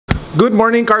Good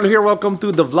morning, Carlo here. Welcome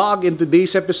to the vlog. In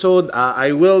today's episode,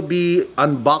 I will be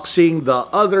unboxing the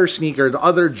other sneaker, the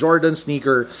other Jordan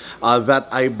sneaker that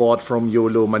I bought from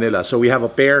YOLO Manila. So we have a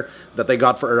pair that I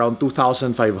got for around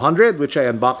 2,500, which I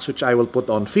unboxed, which I will put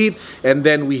on feet. And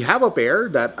then we have a pair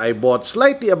that I bought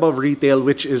slightly above retail,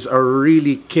 which is a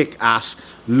really kick-ass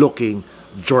looking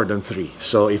Jordan 3.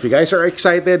 So if you guys are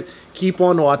excited, keep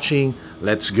on watching.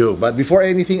 Let's go. But before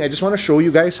anything, I just want to show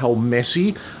you guys how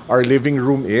messy our living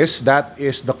room is. That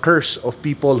is the curse of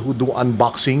people who do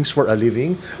unboxings for a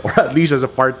living, or at least as a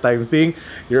part-time thing.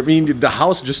 I mean, the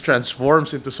house just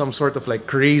transforms into some sort of like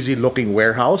crazy looking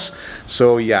warehouse.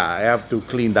 So yeah, I have to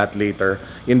clean that later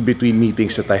in between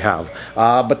meetings that I have.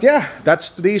 But yeah, that's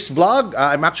today's vlog.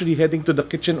 I'm actually heading to the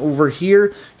kitchen over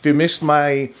here. If you missed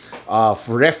my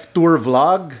ref tour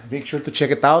vlog, make sure to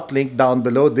check it out. Link down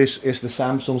below. This is the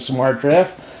Samsung Smart Ref.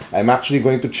 I'm actually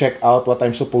going to check out what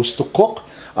I'm supposed to cook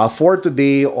for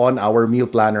today on our meal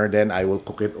planner. Then I will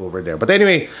cook it over there. But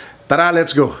anyway, tara,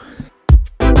 let's go.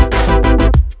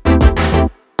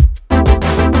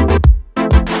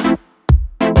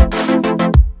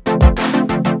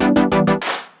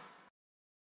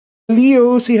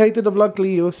 Leo, say hi to the vlog,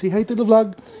 Leo. Say hi to the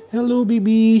vlog. Hello,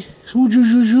 baby.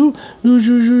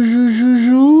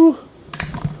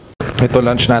 Ito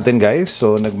lunch natin, guys.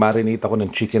 So nagmarinate ako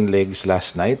ng chicken legs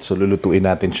last night. So lulutuin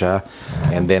natin siya.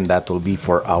 And then that will be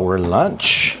for our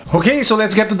lunch. Okay, so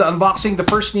let's get to the unboxing. The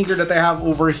first sneaker that I have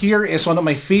over here is one of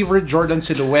my favorite Jordan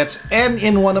silhouettes and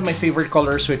in one of my favorite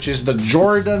colors, which is the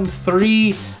Jordan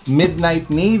 3 Midnight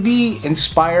Navy,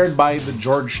 inspired by the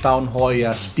Georgetown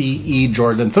Hoya's PE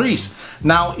Jordan 3s.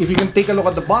 Now, if you can take a look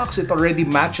at the box, it already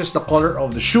matches the color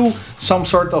of the shoe. Some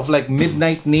sort of like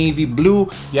midnight navy blue.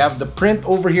 You have the print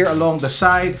over here along the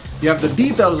side. You have the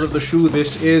details of the shoe.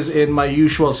 This is in my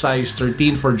usual size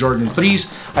 13 for Jordan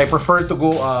 3s. I prefer to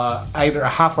go either a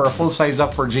half or a full size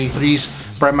up for J3s,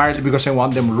 primarily because I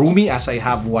want them roomy as I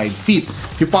have wide feet.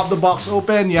 If you pop the box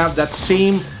open, you have that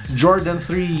same Jordan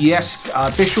 3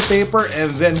 tissue paper, and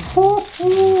then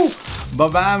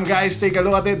ba-bam, guys, take a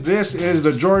look at it. This is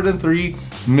the Jordan 3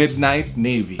 Midnight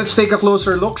Navy. Let's take a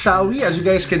closer look, shall we? As you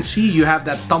guys can see, you have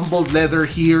that tumbled leather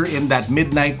here in that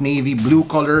midnight navy blue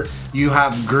color. You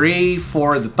have gray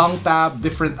for the tongue tab,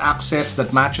 different accents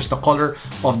that matches the color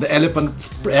of the elephant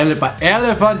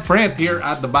print here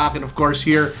at the back, and of course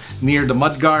here near the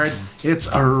mudguard. It's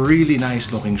a really nice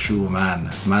looking shoe,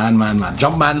 man.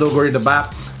 Jumpman logo in the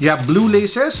back. You have blue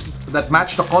laces that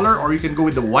match the color, or you can go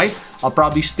with the white. I'll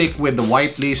probably stick with the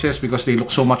white laces because they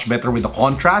look so much better with the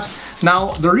contrast.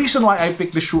 Now, the reason why I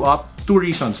picked the shoe up, two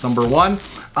reasons. Number one,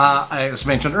 as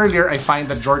mentioned earlier, I find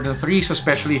that Jordan 3s,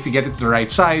 especially if you get it the right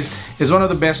size, is one of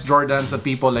the best Jordans that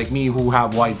people like me who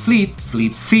have wide feet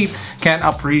can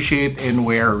appreciate and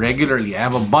wear regularly. I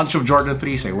have a bunch of Jordan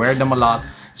 3s. I wear them a lot.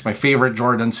 It's my favorite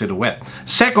Jordan silhouette.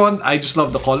 Second, I just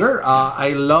love the color.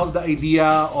 I love the idea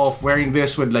of wearing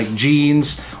this with like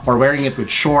jeans or wearing it with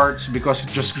shorts because it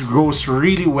just goes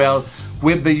really well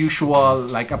with the usual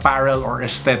like apparel or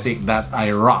aesthetic that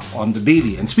I rock on the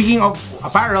daily. And speaking of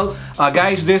apparel,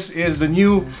 guys, this is the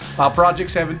new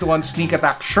Project 721 Sneak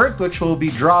Attack shirt, which will be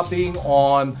dropping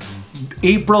on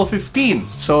April 15.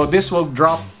 So this will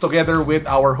drop together with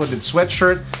our hooded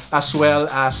sweatshirt as well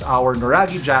as our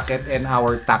Noragi jacket and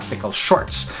our tactical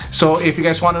shorts. So if you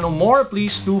guys want to know more,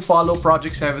 please do follow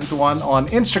Project 721 on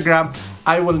Instagram.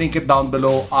 I will link it down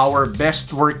below. Our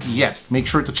best work yet. Make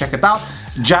sure to check it out.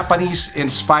 Japanese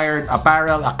inspired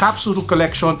apparel, a capsule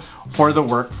collection for the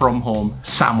work from home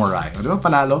samurai. O, diba,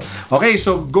 panalo? Okay,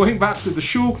 so going back to the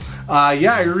shoe,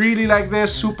 yeah, I really like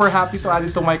this. Super happy to add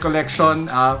it to my collection.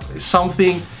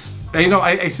 Something, you know,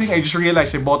 I think I just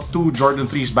realized I bought two Jordan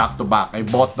 3s back to back. I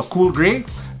bought the cool gray.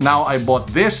 Now I bought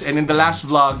this, and in the last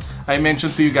vlog, I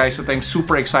mentioned to you guys that I'm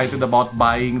super excited about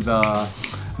buying the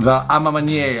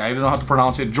Amamanye, I don't know how to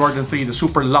pronounce it, Jordan 3, the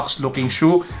super luxe looking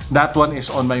shoe. That one is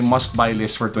on my must-buy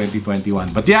list for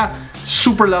 2021. But yeah,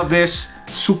 super love this.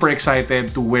 Super excited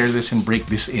to wear this and break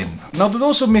this in. Now, to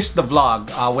those who missed the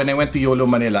vlog, when I went to YOLO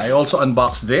Manila, I also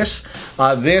unboxed this.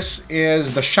 This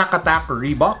is the Shad Attack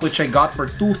Reebok, which I got for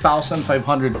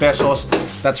 2,500 pesos.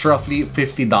 That's roughly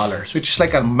 $50, which is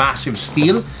like a massive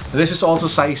steal. This is also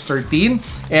size 13,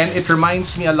 and it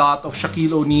reminds me a lot of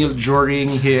Shaquille O'Neal during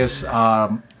his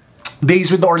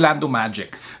days with the Orlando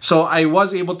Magic. So I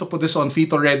was able to put this on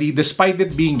feet already. Despite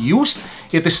it being used,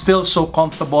 it is still so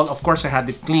comfortable. Of course, I had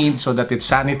it cleaned so that it's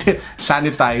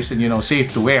sanitized and, you know,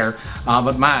 safe to wear.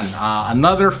 But man,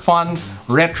 another fun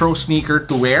retro sneaker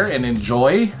to wear and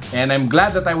enjoy. And I'm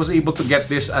glad that I was able to get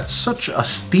this at such a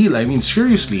steal. I mean,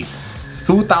 seriously,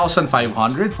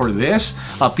 2,500 for this.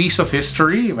 A piece of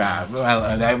history. Well,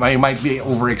 I might be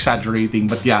over-exaggerating,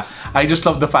 but yeah, I just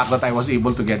love the fact that I was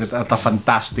able to get it at a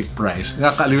fantastic price.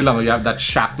 Nakakaliw lang, you have that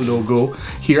Shaq logo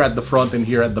here at the front and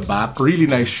here at the back. Really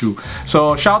nice shoe.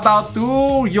 So shout out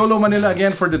to YOLO Manila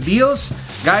again for the deals.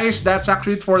 Guys, that's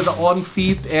actually it for the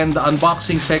on-feet and the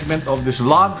unboxing segment of this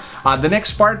vlog. The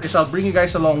next part is I'll bring you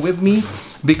guys along with me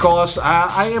because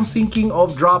I am thinking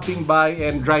of dropping by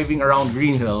and driving around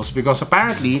Green Hills because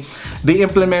apparently they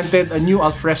implemented a new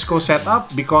alfresco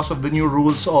setup because of the new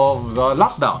rules of the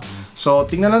lockdown. So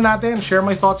tingnan lang natin, share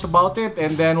my thoughts about it,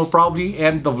 and then we'll probably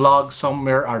end the vlog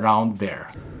somewhere around there.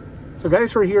 So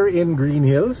guys, we're here in Green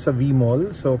Hills sa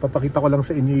V-Mall. So papakita ko lang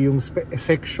sa inyo yung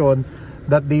section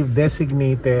that they've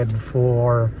designated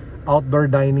for outdoor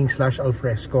dining /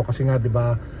 alfresco kasi nga 'di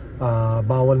ba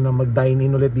bawal na mag-dine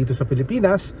in ulit dito sa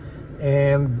Pilipinas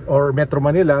and or Metro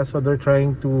Manila, so they're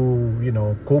trying to, you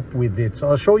know, cope with it.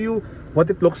 So I'll show you what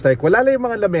it looks like. Wala lang yung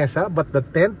mga lamesa, but the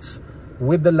tents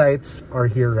with the lights are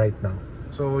here right now.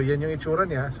 So yan yung itsura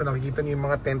niya. So nakikita niyo yung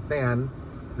mga tent na yan,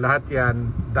 lahat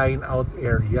yan dine out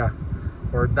area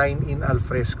or dine in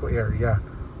alfresco area.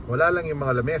 Wala lang yung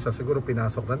mga lamesa, siguro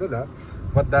pinasok na nila,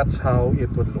 but that's how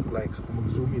it would look like. So kung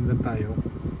mag-zoom in lang tayo,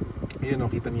 yun o,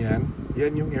 kita niyan,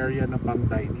 yan yung area na pang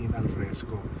dine-in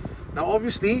alfresco. Now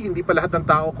obviously, hindi pa lahat ng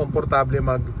tao komportable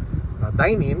mag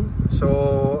dine-in,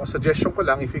 so a suggestion ko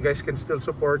lang, if you guys can still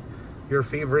support your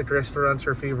favorite restaurants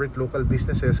or favorite local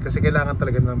businesses, kasi kailangan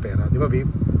talaga ng pera, di ba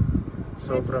babe?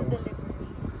 So from,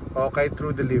 okay,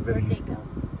 through delivery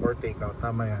or takeout,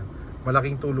 tama yan.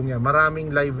 Malaking tulong yan, maraming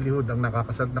livelihood ang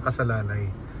nakasalalay.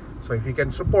 So if you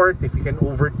can support, if you can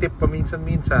overtip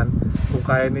paminsan-minsan, kung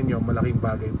kaya ninyo, malaking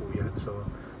bagay po yan. So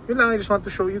yun lang, I just want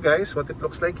to show you guys what it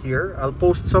looks like here. I'll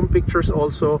post some pictures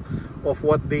also of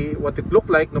what it looked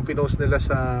like nung pinost nila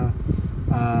sa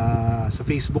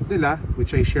Facebook nila,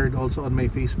 which I shared also on my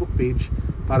Facebook page,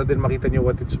 para din makita nyo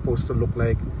what it's supposed to look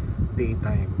like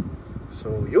daytime.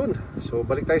 So yun, so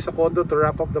balik tayo sa condo to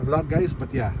wrap up the vlog guys,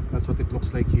 but yeah, that's what it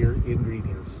looks like here in Green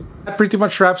Hills. That pretty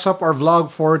much wraps up our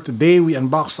vlog for today. We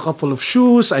unboxed a couple of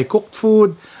shoes, I cooked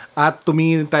food, at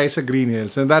tumingin tayo sa Green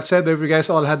Hills. And that said, if you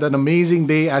guys all had an amazing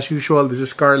day as usual, this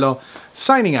is Carlo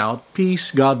signing out.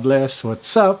 Peace, God bless,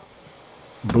 what's up,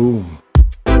 boom.